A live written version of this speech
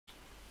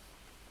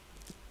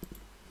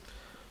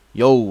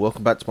Yo,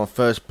 welcome back to my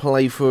first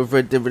playthrough of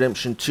Red Dead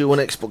Redemption 2 on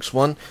Xbox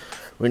One.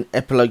 We're in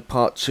Epilogue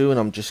Part 2 and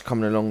I'm just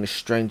coming along this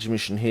strange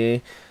mission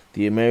here.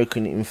 The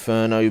American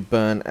Inferno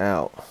burnt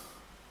out.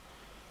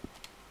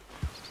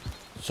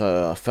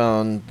 So I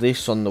found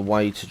this on the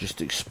way to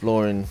just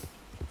exploring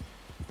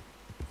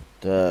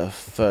the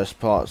first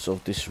parts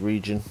of this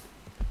region.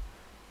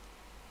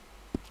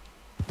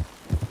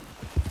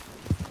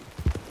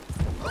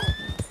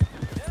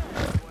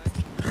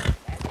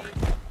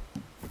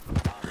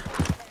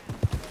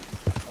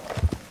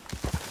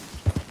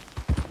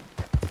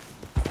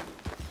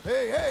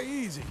 Hey,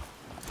 easy.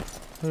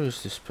 Who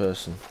is this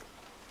person?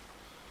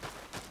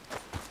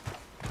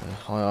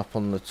 High up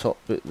on the top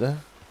bit there.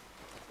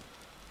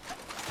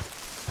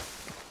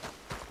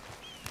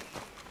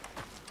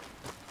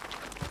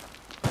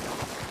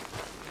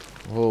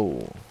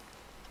 Whoa.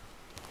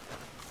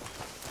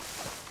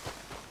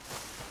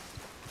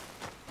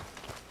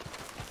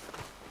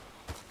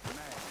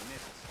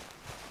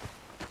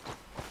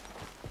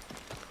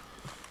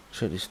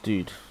 Check this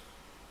dude.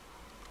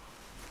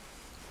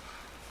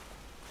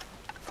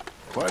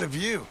 Quite a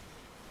view.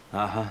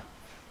 Uh-huh.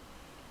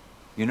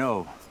 You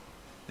know,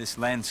 this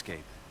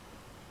landscape,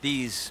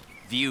 these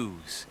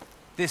views,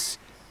 this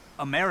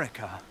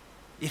America,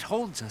 it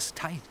holds us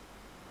tight.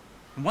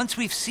 And once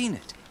we've seen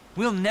it,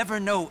 we'll never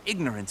know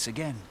ignorance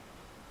again.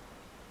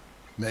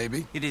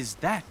 Maybe. It is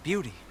that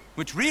beauty,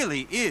 which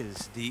really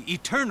is the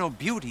eternal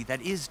beauty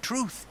that is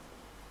truth.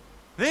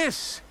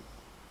 This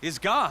is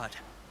God.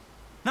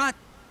 Not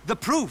the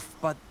proof,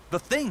 but the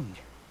thing.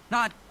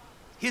 Not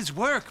his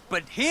work,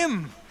 but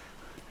him.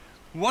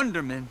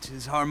 Wonderment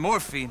is our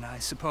morphine, I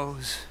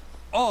suppose.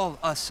 All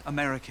us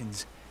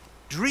Americans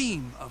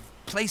dream of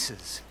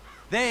places.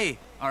 They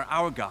are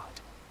our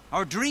God.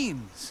 Our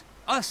dreams.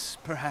 Us,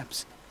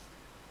 perhaps.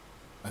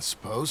 I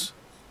suppose.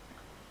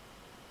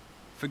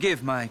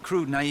 Forgive my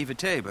crude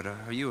naivete, but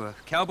are you a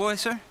cowboy,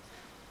 sir?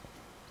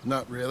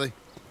 Not really.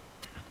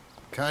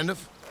 Kind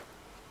of.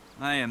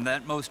 I am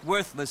that most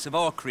worthless of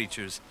all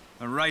creatures.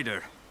 A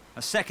writer.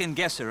 A second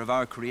guesser of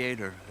our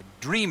Creator. A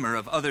dreamer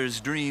of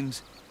others'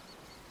 dreams.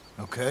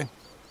 Okay.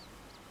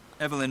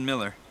 Evelyn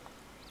Miller.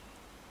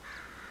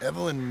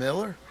 Evelyn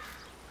Miller?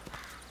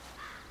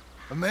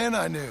 A man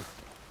I knew.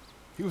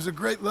 He was a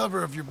great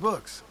lover of your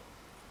books.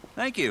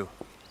 Thank you.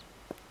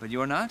 But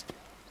you're not?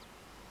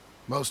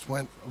 Most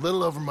went a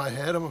little over my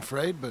head, I'm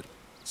afraid, but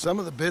some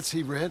of the bits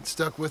he read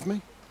stuck with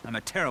me. I'm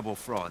a terrible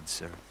fraud,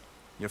 sir.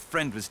 Your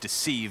friend was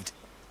deceived.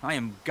 I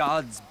am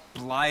God's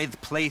blithe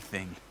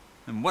plaything.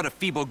 And what a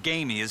feeble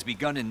game he has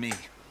begun in me.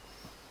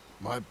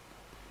 My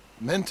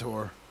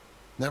mentor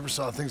never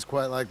saw things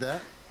quite like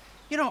that.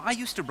 You know, I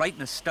used to write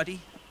in a study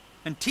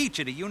and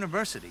teach at a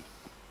university.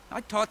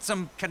 I taught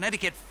some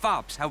Connecticut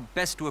fops how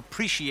best to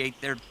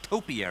appreciate their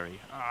topiary.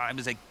 I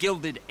was a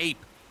gilded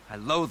ape. I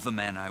loathe the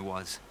man I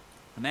was.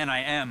 The man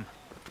I am.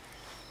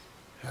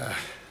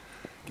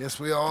 Guess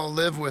we all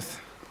live with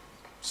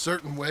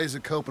certain ways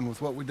of coping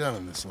with what we've done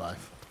in this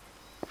life.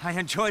 I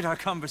enjoyed our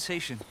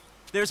conversation.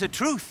 There's a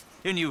truth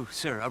in you,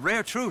 sir, a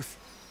rare truth.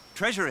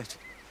 Treasure it.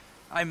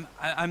 I'm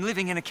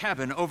living in a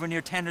cabin over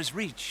near Tanner's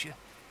Reach.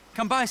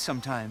 Come by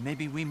sometime.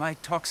 Maybe we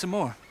might talk some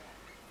more.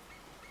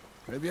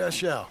 Maybe I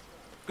shall.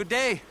 Good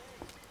day.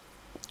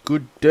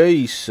 Good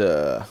day,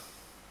 sir.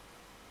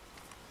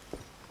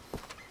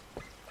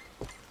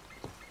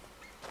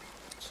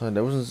 So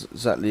there wasn't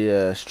exactly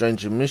a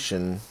stranger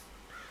mission,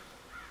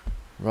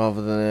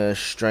 rather than a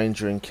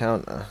stranger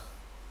encounter.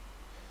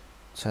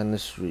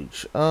 Tanner's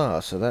Reach. Ah,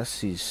 so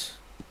that's his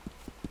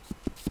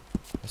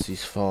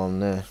farm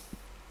there.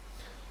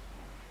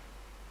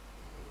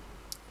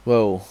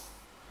 Well,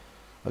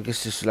 I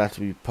guess this will have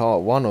to be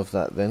part 1 of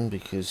that then,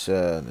 because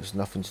there's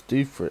nothing to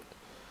do for it.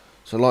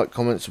 So like,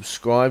 comment,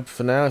 subscribe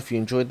for now if you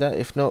enjoyed that.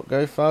 If not,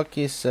 go fuck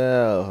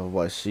yourself.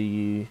 I'll see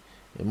you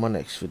in my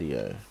next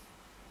video.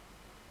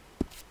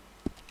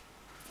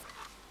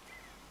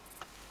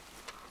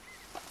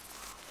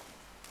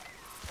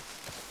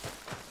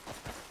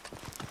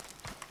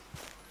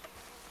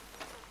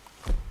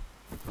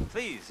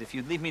 Please, if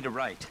you'd leave me to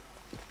write.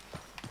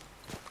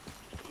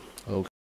 Okay.